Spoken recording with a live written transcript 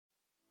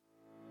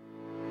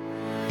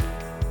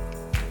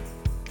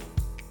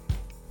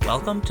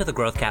Welcome to the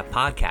Growth Cap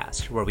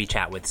podcast, where we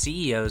chat with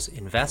CEOs,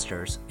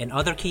 investors, and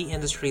other key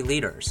industry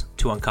leaders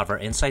to uncover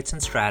insights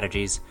and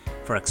strategies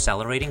for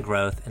accelerating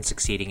growth and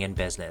succeeding in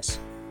business.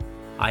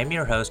 I'm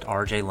your host,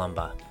 RJ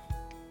Lumba.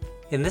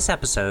 In this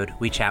episode,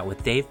 we chat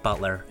with Dave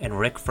Butler and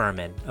Rick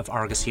Furman of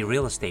Argosy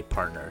Real Estate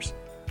Partners,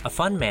 a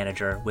fund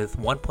manager with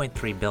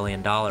 $1.3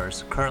 billion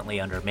currently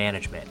under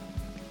management.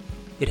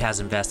 It has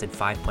invested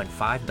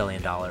 $5.5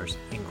 billion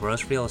in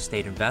gross real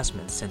estate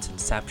investments since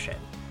inception,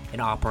 and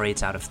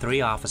operates out of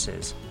 3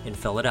 offices in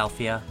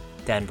Philadelphia,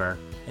 Denver,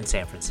 and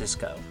San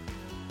Francisco.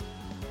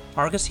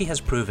 Argosy has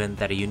proven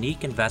that a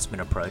unique investment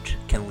approach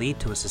can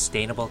lead to a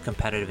sustainable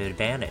competitive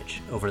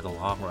advantage over the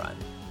long run.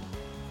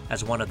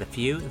 As one of the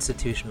few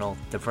institutional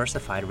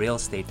diversified real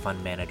estate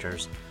fund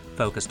managers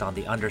focused on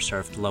the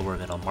underserved lower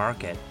middle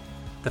market,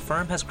 the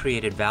firm has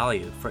created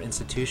value for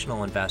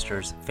institutional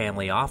investors,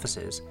 family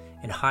offices,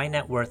 and high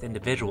net worth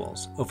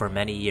individuals over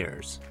many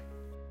years.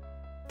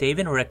 Dave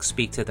and Rick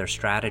speak to their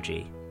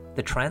strategy,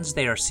 the trends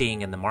they are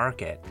seeing in the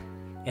market,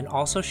 and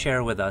also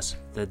share with us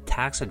the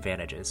tax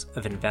advantages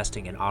of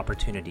investing in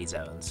opportunity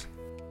zones.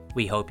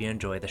 We hope you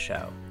enjoy the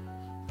show.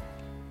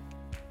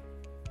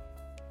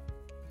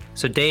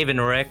 So Dave and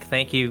Rick,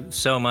 thank you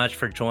so much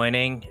for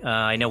joining.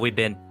 I know we've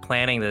been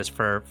planning this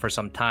for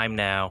some time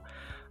now.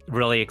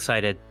 Really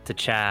excited to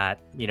chat.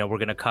 We're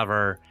going to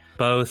cover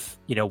both,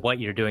 what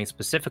you're doing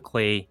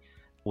specifically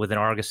within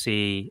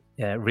Argosy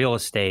Real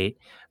Estate,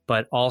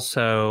 but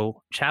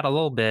also chat a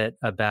little bit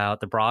about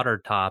the broader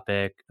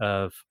topic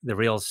of the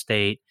real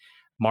estate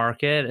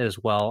market as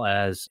well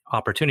as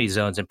opportunity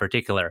zones in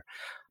particular.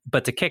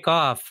 But to kick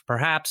off,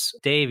 perhaps,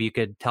 Dave, you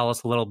could tell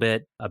us a little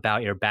bit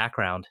about your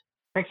background.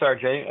 Thanks,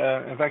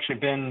 RJ. I've actually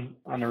been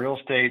on the real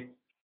estate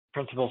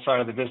principal side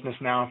of the business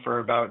now for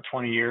about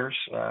 20 years.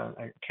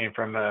 I came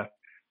from an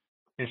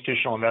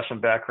institutional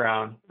investment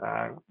background,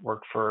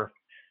 worked for a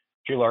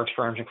few large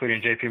firms,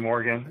 including JP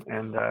Morgan,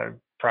 and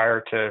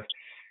prior to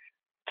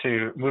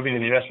moving to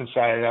the investment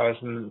side, I was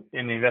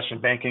in the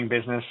investment banking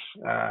business,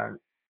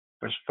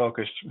 was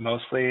focused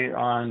mostly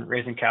on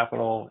raising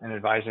capital and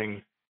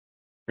advising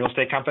real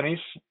estate companies.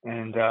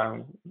 And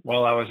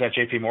while I was at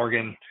JP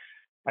Morgan,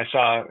 I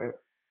saw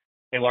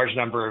a large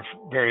number of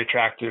very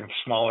attractive,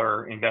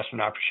 smaller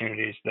investment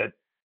opportunities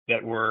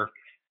that were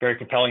very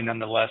compelling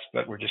nonetheless,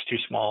 but were just too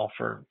small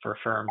for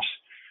firms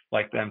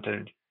like them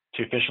to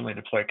efficiently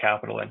deploy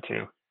capital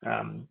into.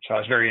 So I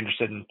was very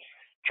interested in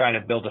trying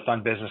to build a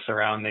fund business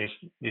around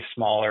these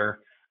smaller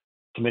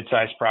to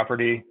mid-sized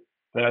property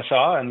that I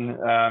saw,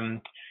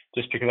 and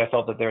just because I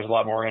felt that there was a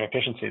lot more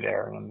inefficiency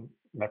there. And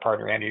my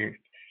partner Andy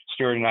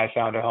Stewart and I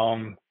found a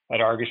home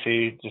at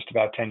Argosy just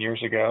about 10 years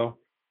ago.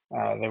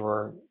 They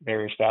were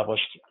very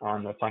established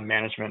on the fund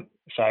management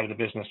side of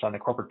the business, on the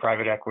corporate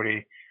private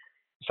equity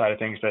side of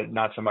things, but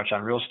not so much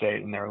on real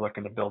estate. And they were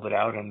looking to build it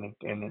out, and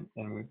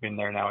we've been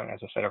there now, as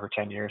I said, over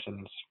 10 years,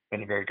 and it's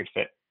been a very good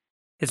fit.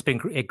 It's been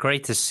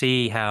great to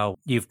see how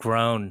you've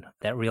grown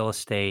that real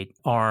estate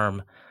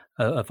arm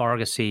of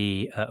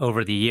Argosy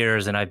over the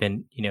years. And I've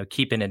been,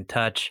 keeping in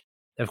touch,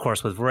 of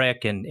course, with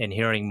Rick and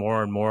hearing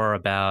more and more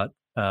about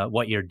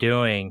what you're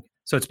doing.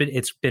 So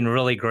it's been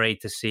really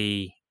great to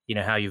see,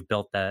 how you've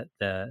built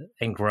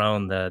and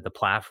grown the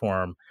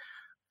platform.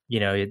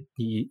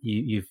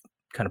 You've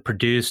kind of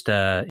produced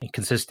a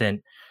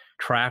consistent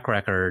track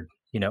record,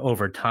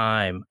 over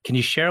time. Can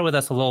you share with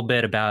us a little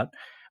bit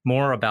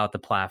more about the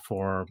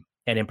platform,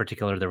 and in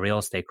particular, the real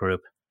estate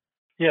group?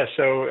 Yeah,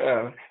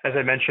 so as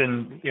I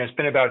mentioned, it's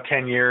been about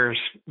 10 years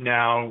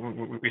now.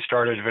 We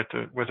started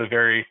with a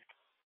very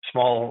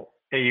small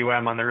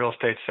AUM on the real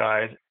estate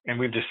side, and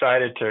we've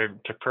decided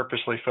to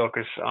purposely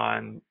focus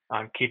on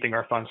keeping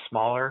our funds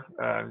smaller,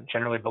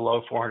 generally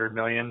below 400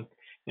 million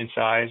in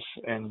size,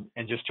 and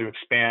just to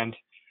expand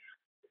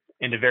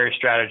into various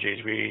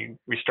strategies. We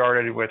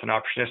started with an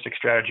opportunistic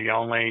strategy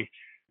only.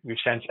 We've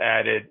since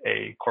added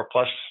a core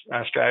plus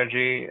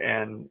strategy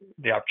and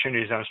the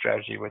opportunity zone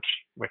strategy, which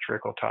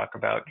Rick will talk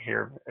about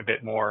here a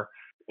bit more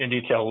in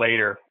detail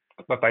later.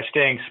 But by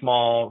staying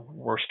small,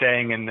 we're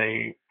staying in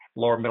the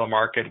lower middle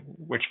market,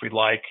 which we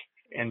like.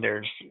 And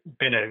there's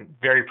been a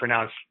very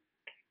pronounced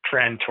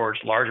trend towards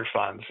larger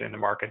funds in the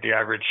market. The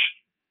average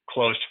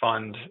closed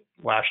fund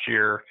last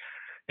year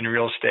in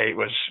real estate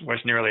was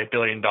nearly $1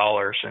 billion,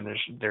 and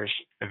there's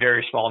a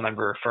very small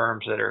number of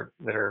firms that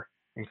are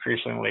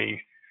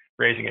increasingly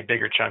raising a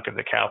bigger chunk of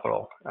the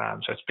capital.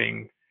 So it's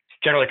being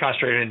generally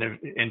concentrated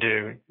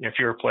into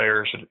fewer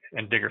players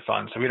and bigger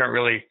funds. So we don't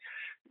really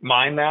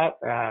mind that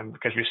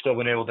because we've still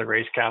been able to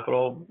raise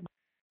capital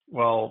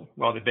while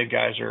the big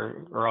guys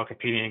are all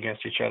competing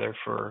against each other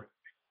for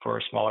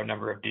a smaller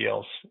number of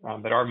deals.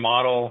 But our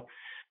model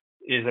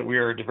is that we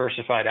are a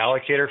diversified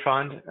allocator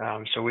fund.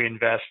 So we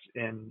invest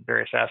in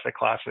various asset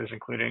classes,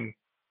 including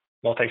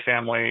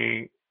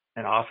multifamily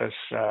and office,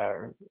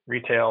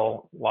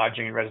 retail,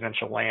 lodging, and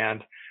residential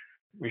land.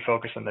 We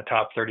focus on the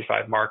top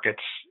 35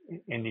 markets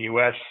in the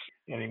U.S.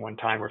 At any one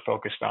time, we're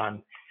focused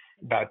on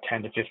about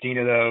 10 to 15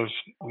 of those.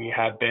 We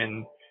have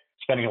been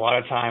spending a lot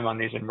of time on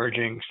these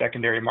emerging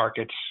secondary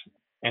markets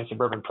and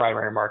suburban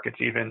primary markets,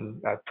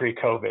 even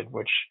pre-COVID,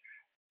 which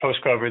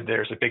post-COVID,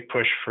 there's a big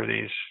push for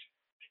these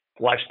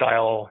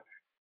lifestyle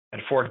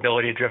and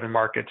affordability-driven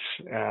markets,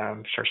 sort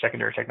of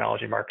secondary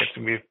technology markets,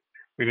 and we've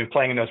been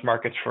playing in those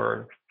markets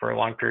for a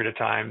long period of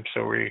time.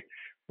 So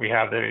we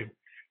have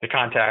the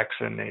contacts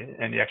and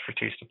the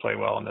expertise to play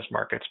well in those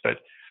markets. But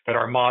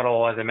our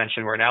model, as I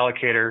mentioned, we're an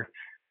allocator,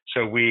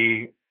 so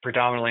we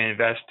predominantly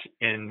invest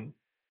in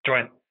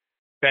joint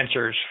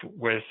ventures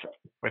with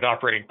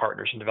operating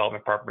partners and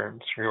development partners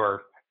who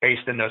are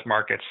based in those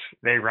markets.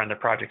 They run the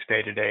projects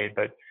day to day,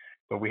 but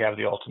we have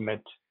the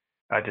ultimate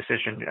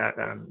decision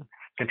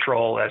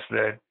control as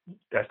the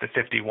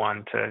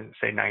 51 to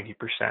say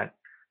 90%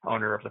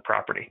 owner of the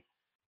property.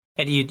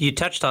 And you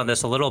touched on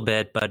this a little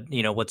bit, but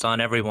what's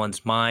on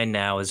everyone's mind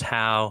now is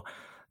how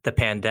the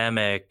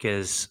pandemic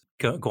is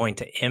going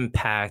to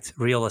impact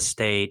real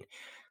estate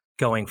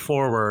going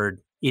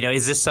forward.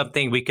 Is this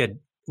something we could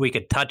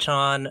touch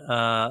on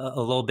a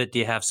little bit? Do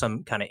you have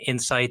some kind of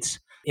insights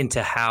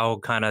into how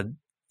kind of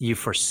you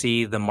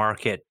foresee the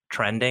market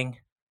trending?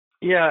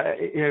 Yeah,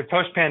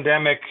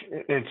 post-pandemic,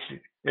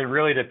 it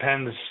really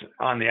depends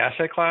on the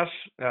asset class.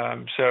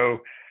 So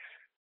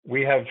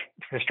we have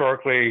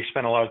historically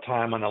spent a lot of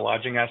time on the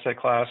lodging asset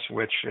class,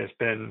 which has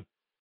been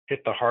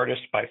hit the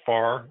hardest by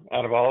far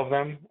out of all of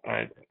them.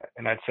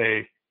 And I'd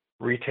say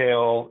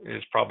retail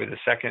is probably the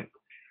second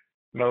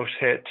most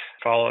hit,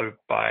 followed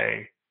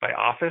by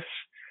office.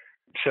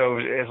 So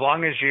as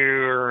long as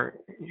you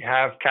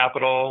have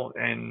capital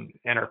and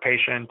are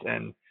patient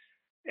and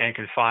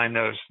can find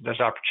those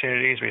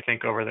opportunities, we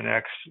think over the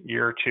next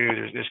year or two,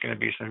 there's going to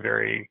be some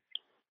very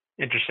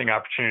interesting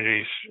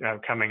opportunities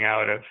coming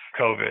out of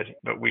COVID.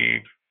 But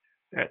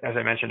as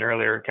I mentioned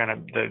earlier, kind of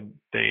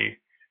the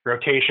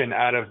rotation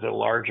out of the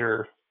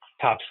larger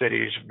top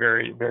cities,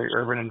 very, very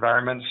urban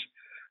environments,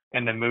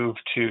 and the move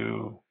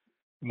to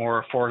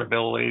more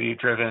affordability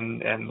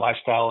driven and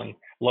lifestyle and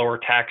lower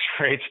tax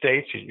rate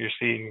states. You're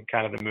seeing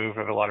kind of the move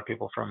of a lot of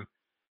people from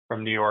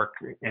New York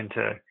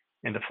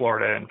into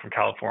Florida and from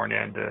California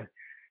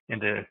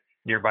into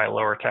nearby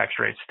lower tax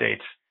rate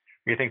states.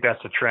 We think that's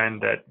a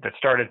trend that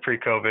started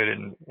pre-COVID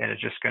and is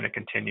just going to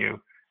continue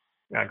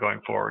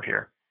going forward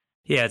here.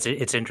 Yeah,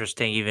 it's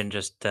interesting, even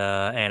just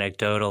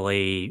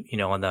anecdotally,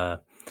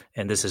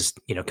 and this is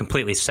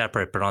completely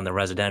separate, but on the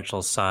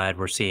residential side,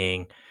 we're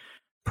seeing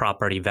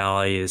property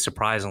values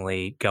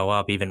surprisingly go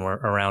up, even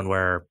around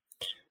where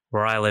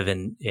I live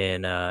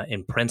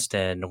in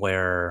Princeton,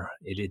 where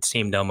it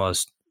seemed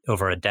almost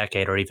over a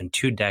decade or even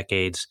 2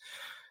 decades,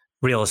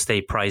 real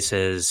estate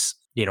prices,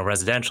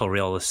 residential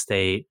real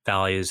estate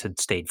values had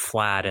stayed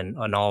flat, and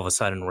all of a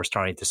sudden we're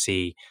starting to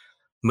see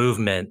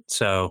movement.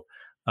 So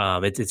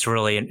it's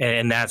really,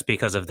 and that's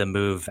because of the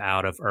move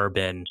out of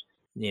urban,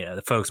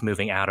 the folks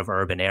moving out of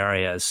urban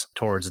areas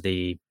towards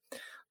the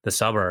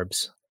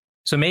suburbs.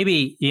 So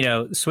maybe,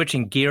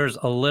 switching gears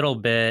a little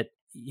bit,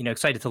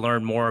 excited to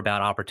learn more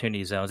about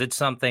opportunity zones. It's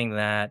something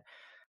that,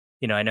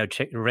 I know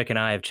Rick and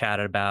I have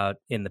chatted about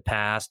in the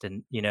past,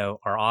 and,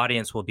 our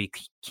audience will be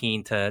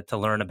keen to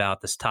learn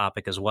about this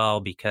topic as well,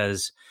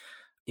 because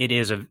it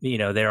is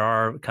there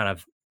are kind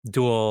of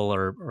dual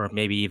or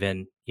maybe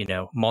even,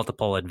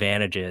 multiple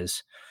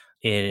advantages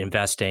in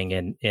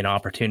investing in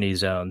opportunity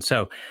zones.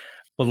 So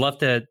would love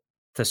to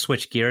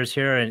switch gears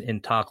here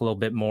and talk a little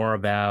bit more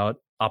about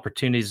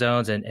opportunity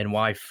zones and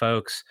why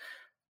folks,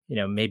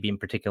 maybe in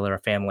particular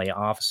family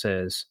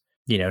offices,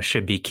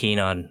 should be keen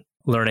on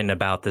learning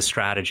about this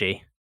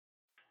strategy.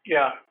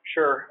 Yeah,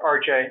 sure.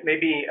 RJ,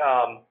 maybe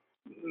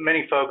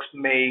many folks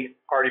may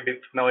already be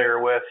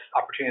familiar with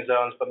opportunity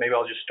zones, but maybe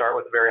I'll just start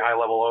with a very high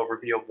level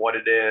overview of what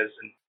it is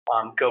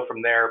and go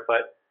from there.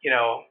 But,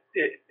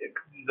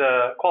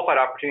 the qualified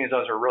opportunity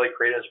zones were really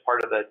created as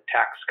part of the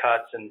Tax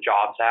Cuts and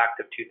Jobs Act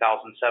of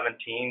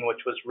 2017,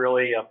 which was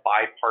really a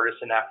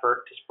bipartisan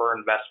effort to spur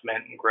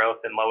investment and growth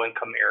in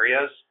low-income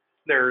areas.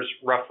 There's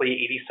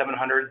roughly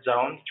 8,700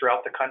 zones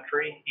throughout the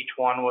country. Each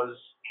one was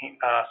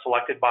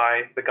selected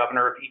by the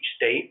governor of each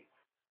state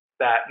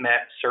that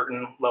met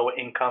certain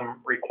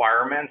low-income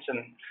requirements. And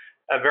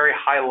at a very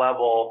high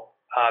level,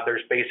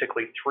 there's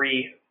basically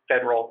 3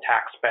 federal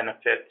tax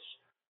benefits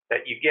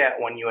that you get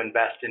when you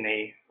invest in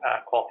a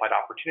qualified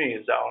opportunity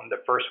zone.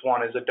 The first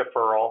one is a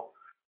deferral.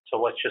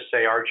 So let's just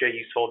say, RJ,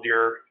 you sold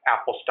your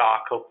Apple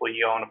stock. Hopefully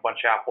you own a bunch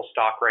of Apple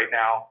stock right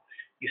now.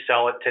 You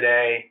sell it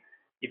today.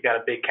 You've got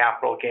a big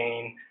capital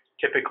gain.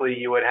 Typically,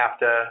 you would have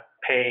to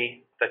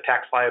pay the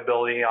tax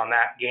liability on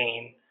that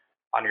gain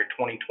on your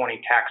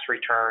 2020 tax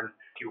return.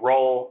 If you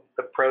roll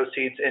the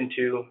proceeds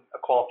into a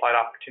qualified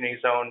opportunity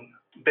zone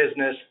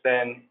business,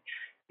 then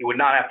you would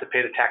not have to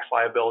pay the tax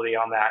liability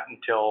on that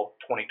until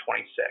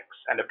 2026,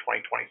 end of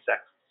 2026,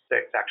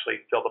 actually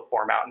fill the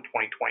form out in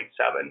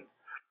 2027.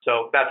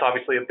 So that's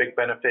obviously a big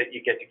benefit. You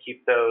get to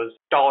keep those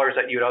dollars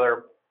that you'd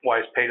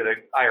otherwise pay to the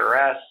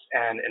IRS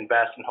and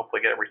invest and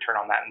hopefully get a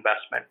return on that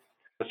investment.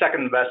 The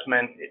second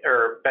investment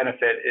or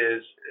benefit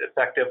is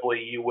effectively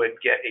you would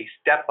get a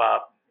step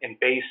up in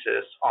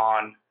basis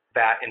on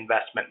that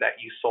investment that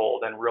you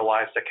sold and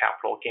realized a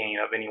capital gain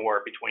of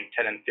anywhere between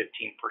 10 and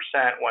 15%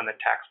 when the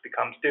tax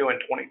becomes due in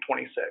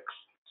 2026.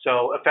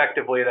 So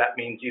effectively, that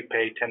means you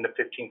pay 10 to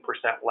 15%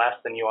 less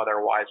than you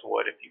otherwise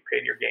would if you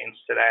paid your gains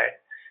today.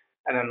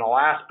 And then the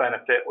last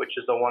benefit, which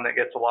is the one that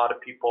gets a lot of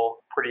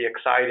people pretty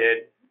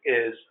excited,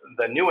 is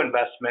the new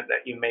investment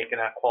that you make in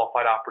a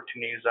qualified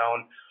opportunity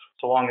zone.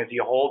 So long as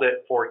you hold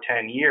it for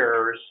 10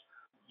 years,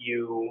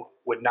 you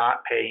would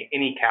not pay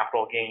any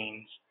capital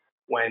gains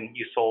when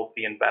you sold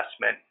the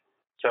investment.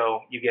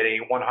 So you get a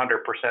 100%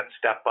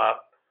 step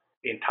up.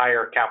 The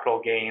entire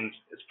capital gains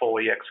is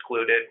fully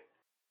excluded.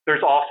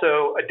 There's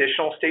also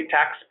additional state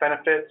tax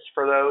benefits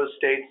for those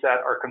states that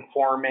are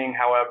conforming.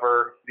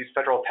 However, these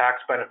federal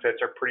tax benefits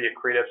are pretty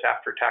accretive to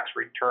after-tax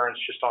returns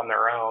just on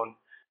their own.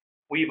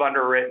 We've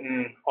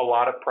underwritten a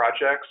lot of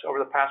projects over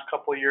the past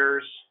couple of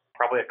years,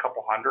 probably a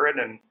couple hundred,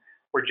 and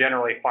we're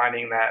generally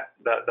finding that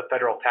the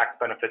federal tax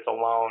benefits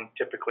alone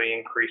typically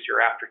increase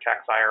your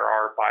after-tax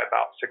IRR by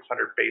about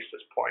 600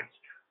 basis points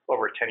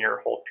over a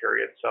 10-year hold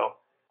period. So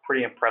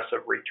pretty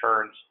impressive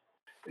returns.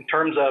 In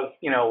terms of,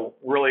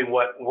 really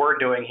what we're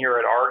doing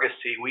here at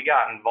Argosy, we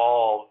got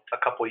involved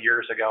a couple of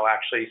years ago.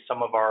 Actually,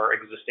 some of our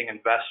existing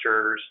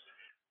investors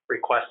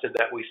requested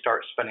that we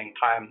start spending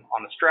time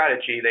on the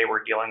strategy. They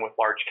were dealing with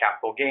large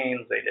capital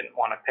gains. They didn't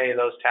want to pay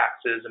those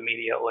taxes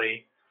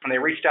immediately. And they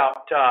reached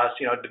out to us,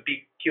 to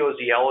be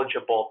QOZ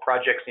eligible,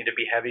 projects need to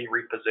be heavy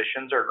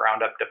repositions or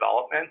ground up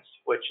developments,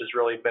 which has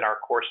really been our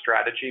core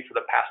strategy for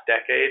the past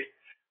decade.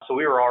 So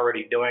we were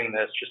already doing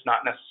this, just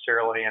not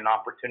necessarily in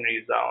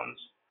opportunity zones.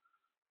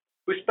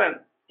 We spent,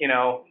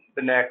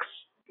 the next,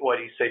 what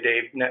do you say,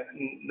 Dave,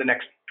 the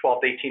next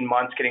 12 to 18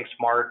 months getting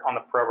smart on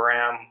the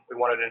program. We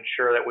wanted to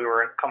ensure that we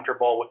were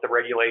comfortable with the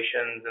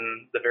regulations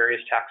and the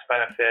various tax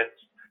benefits.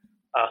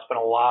 Spent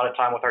a lot of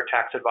time with our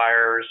tax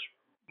advisors,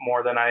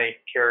 more than I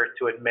care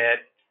to admit,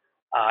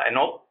 and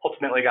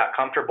ultimately got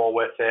comfortable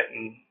with it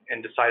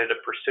and decided to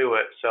pursue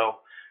it.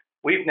 So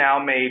we've now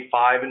made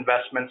 5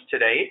 investments to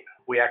date.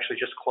 We actually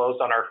just closed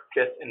on our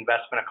 5th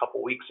investment a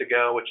couple weeks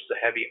ago, which is a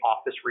heavy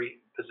office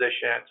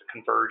reposition. It's a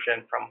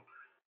conversion from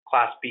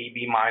Class B,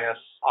 B-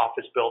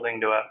 office building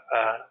to a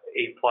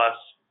A+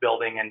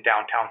 building in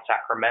downtown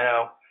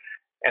Sacramento.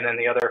 And then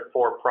the other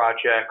 4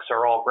 projects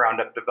are all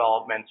ground up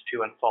developments,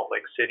 2 in Salt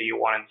Lake City,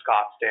 1 in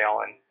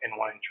Scottsdale, and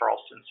 1 in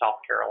Charleston,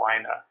 South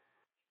Carolina.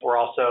 We're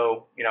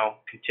also,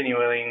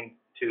 continuing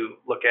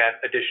to look at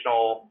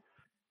additional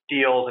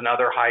deals in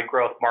other high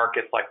growth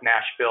markets like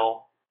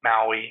Nashville,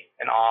 Maui,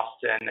 and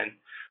Austin. And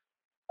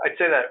I'd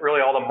say that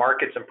really all the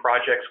markets and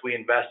projects we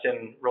invest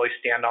in really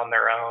stand on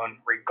their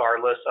own,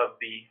 regardless of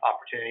the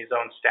opportunity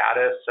zone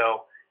status.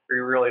 So we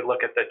really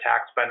look at the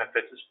tax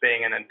benefits as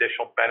being an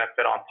additional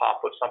benefit on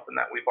top of something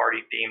that we've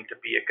already deemed to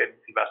be a good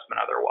investment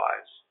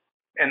otherwise.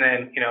 And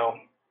then,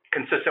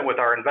 consistent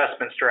with our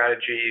investment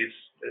strategies,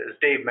 as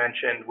Dave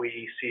mentioned,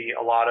 we see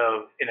a lot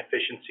of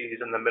inefficiencies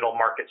in the middle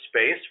market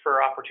space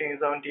for opportunity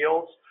zone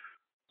deals.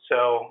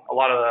 So a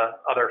lot of the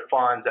other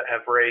funds that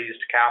have raised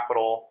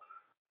capital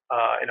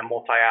in a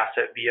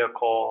multi-asset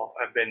vehicle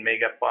have been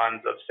mega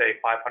funds of, say,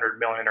 500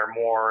 million or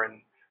more,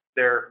 and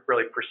they're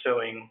really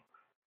pursuing,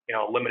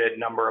 a limited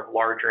number of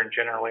larger and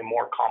generally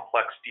more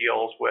complex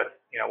deals with,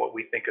 what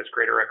we think is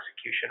greater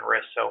execution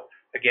risk. So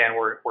again,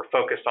 we're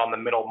focused on the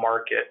middle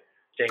market,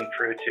 staying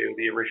true to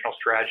the original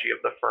strategy of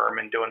the firm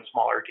and doing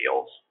smaller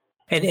deals.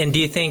 And do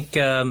you think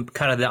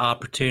kind of the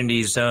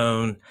opportunity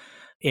zone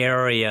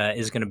area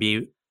is going to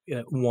be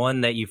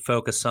one that you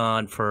focus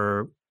on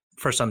for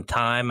some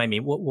time? I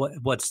mean,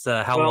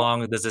 how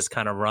long does this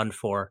kind of run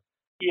for?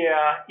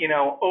 Yeah,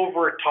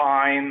 over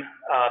time,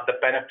 the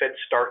benefits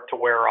start to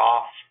wear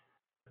off.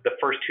 The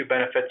first 2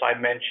 benefits I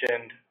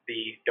mentioned,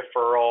 the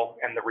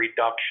deferral and the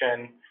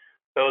reduction,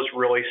 those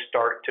really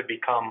start to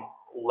become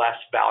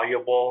less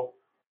valuable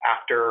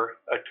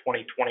after a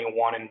 2021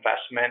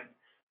 investment.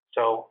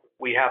 So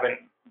we haven't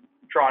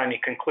drawn any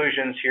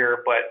conclusions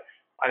here, but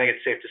I think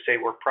it's safe to say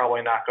we're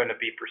probably not going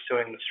to be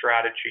pursuing the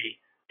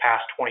strategy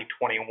past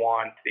 2021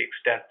 to the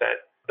extent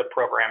that the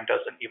program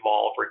doesn't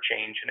evolve or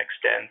change and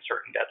extend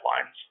certain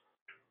deadlines.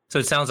 So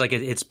it sounds like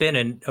it's been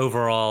an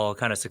overall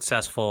kind of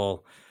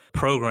successful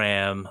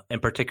program,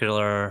 in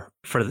particular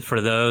for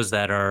those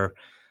that are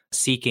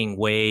seeking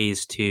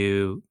ways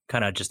to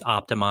kind of just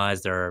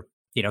optimize their,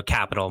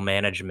 capital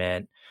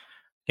management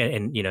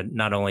and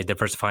not only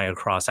diversifying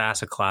across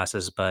asset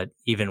classes, but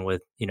even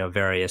with,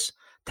 various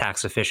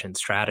tax efficient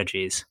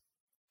strategies.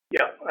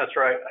 Yeah, that's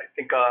right. I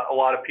think a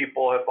lot of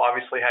people have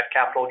obviously had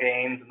capital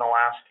gains in the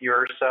last year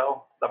or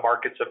so. The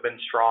markets have been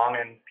strong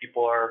and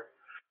people are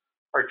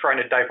trying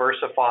to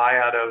diversify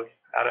out of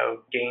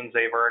gains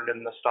they've earned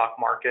in the stock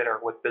market or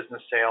with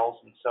business sales.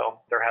 And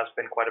so there has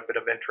been quite a bit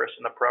of interest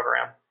in the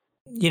program.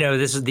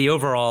 This is the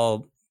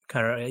overall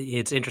kind of,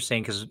 it's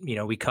interesting because,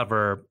 we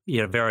cover,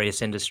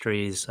 various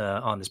industries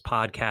on this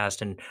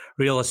podcast, and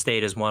real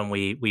estate is one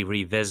we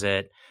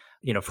revisit,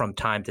 from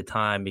time to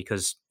time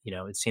because,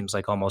 it seems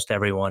like almost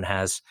everyone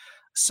has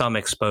some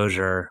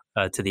exposure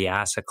to the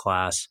asset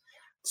class.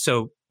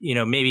 So,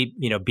 maybe,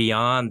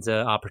 beyond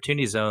the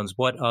opportunity zones,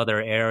 what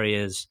other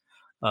areas,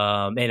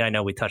 and I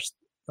know we touched,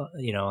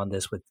 on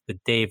this with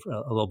Dave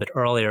a little bit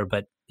earlier,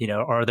 but,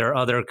 are there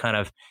other kind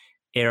of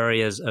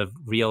areas of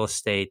real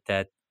estate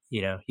that,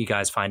 you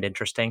guys find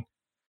interesting?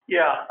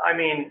 Yeah, I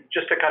mean,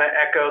 just to kind of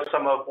echo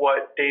some of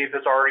what Dave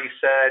has already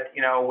said,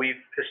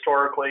 we've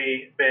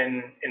historically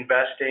been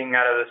investing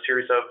out of a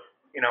series of,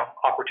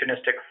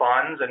 opportunistic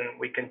funds, and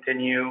we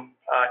continue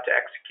to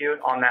execute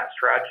on that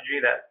strategy.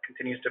 That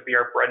continues to be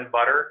our bread and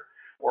butter.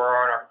 We're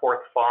on our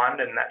fourth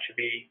fund, and that should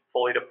be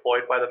fully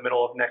deployed by the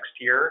middle of next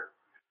year.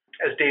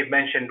 As Dave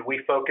mentioned, we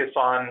focus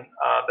on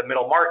the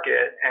middle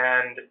market,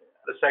 and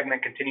the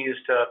segment continues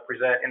to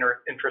present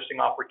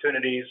interesting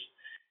opportunities,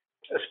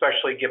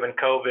 especially given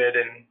COVID,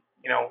 and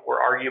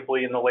we're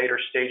arguably in the later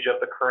stage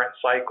of the current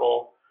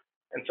cycle.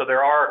 And so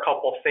there are a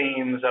couple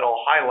themes that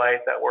I'll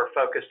highlight that we're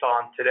focused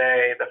on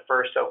today. The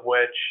first of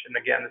which, and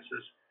again, this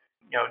is,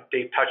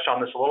 Dave touched on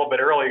this a little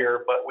bit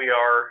earlier, but we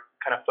are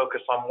kind of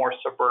focused on more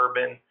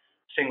suburban,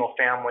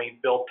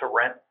 single-family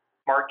build-to-rent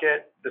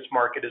market. This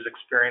market has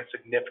experienced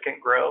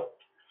significant growth.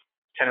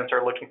 Tenants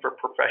are looking for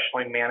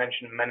professionally managed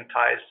and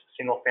amenitized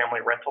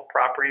single-family rental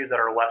properties that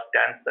are less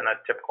dense than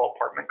a typical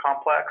apartment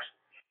complex.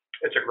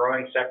 It's a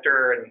growing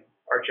sector, and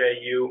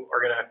RJ, you are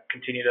going to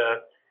continue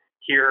to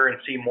hear and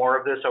see more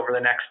of this over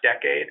the next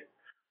decade.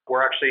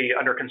 We're actually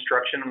under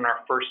construction on our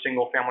first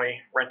single-family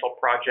rental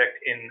project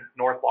in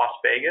North Las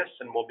Vegas,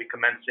 and we'll be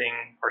commencing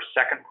our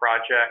second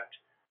project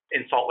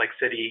in Salt Lake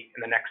City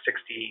in the next 60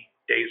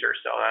 days or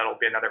so.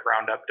 That'll be another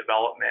ground-up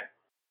development.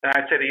 And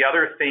I'd say the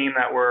other theme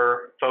that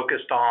we're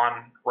focused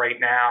on right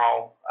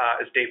now,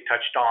 as Dave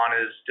touched on,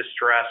 is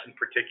distress, in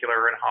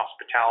particular in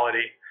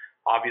hospitality.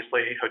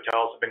 Obviously,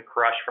 hotels have been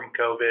crushed from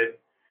COVID,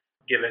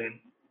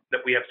 given that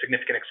we have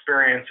significant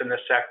experience in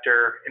this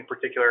sector, in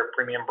particular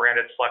premium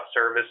branded select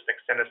service and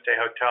extended stay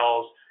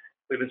hotels.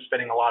 We've been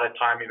spending a lot of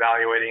time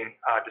evaluating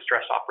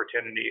distress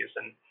opportunities.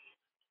 And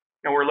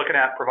we're looking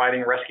at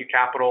providing rescue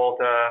capital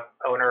to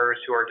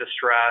owners who are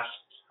distressed,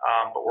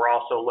 but we're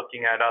also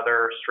looking at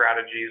other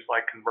strategies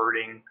like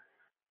converting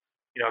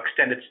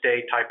extended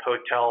stay type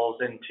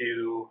hotels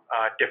into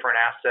different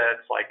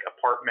assets like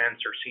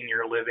apartments or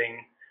senior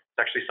living.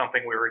 It's actually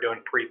something we were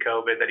doing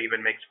pre-COVID that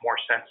even makes more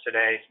sense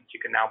today, since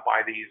you can now buy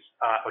these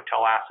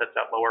hotel assets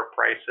at lower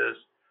prices.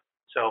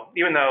 So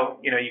even though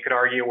you could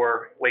argue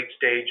we're late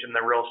stage in the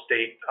real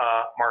estate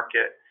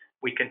market,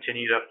 we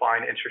continue to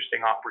find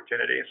interesting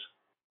opportunities.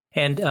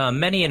 And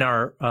many in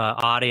our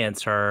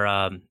audience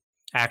are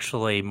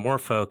actually more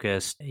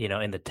focused,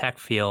 in the tech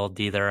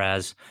field, either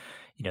as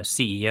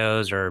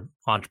CEOs or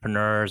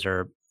entrepreneurs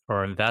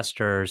or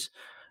investors.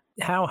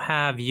 How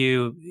have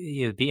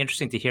it'd be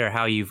interesting to hear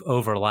how you've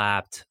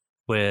overlapped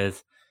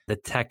with the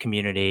tech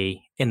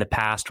community in the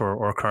past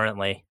or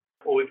currently.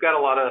 Well, we've got a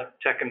lot of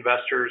tech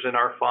investors in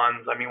our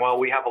funds. I mean, while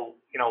we have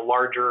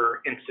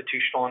larger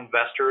institutional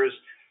investors,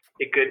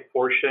 a good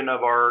portion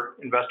of our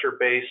investor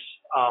base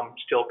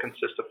still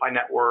consists of high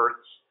net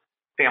worths,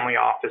 family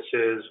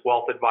offices,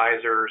 wealth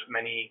advisors,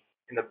 many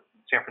in the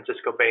San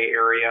Francisco Bay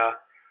Area,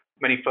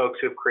 many folks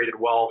who have created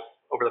wealth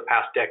over the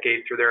past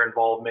decade through their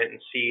involvement in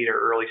seed or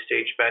early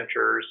stage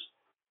ventures.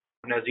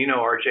 And as you know,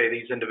 RJ,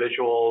 these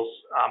individuals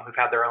who've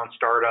had their own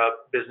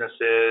startup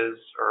businesses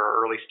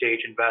or early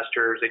stage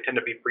investors, they tend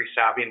to be pretty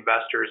savvy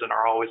investors and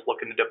are always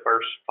looking to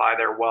diversify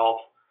their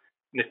wealth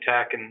into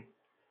tech and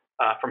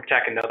from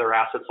tech into other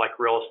assets like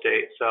real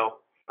estate. So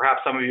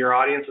perhaps some of your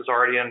audience is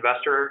already an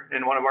investor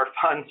in one of our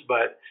funds,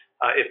 but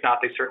if not,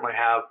 they certainly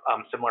have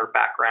similar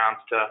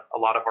backgrounds to a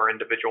lot of our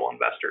individual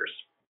investors.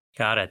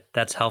 Got it.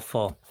 That's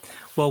helpful.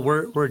 Well,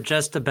 we're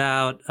just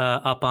about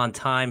up on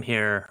time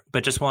here,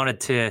 but just wanted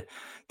to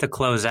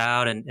close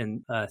out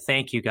and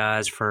thank you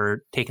guys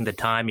for taking the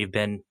time. You've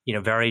been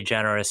very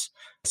generous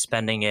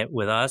spending it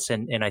with us,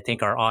 and I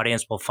think our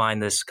audience will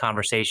find this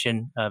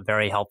conversation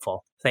very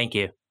helpful. Thank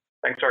you.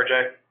 Thanks,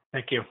 RJ.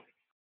 Thank you.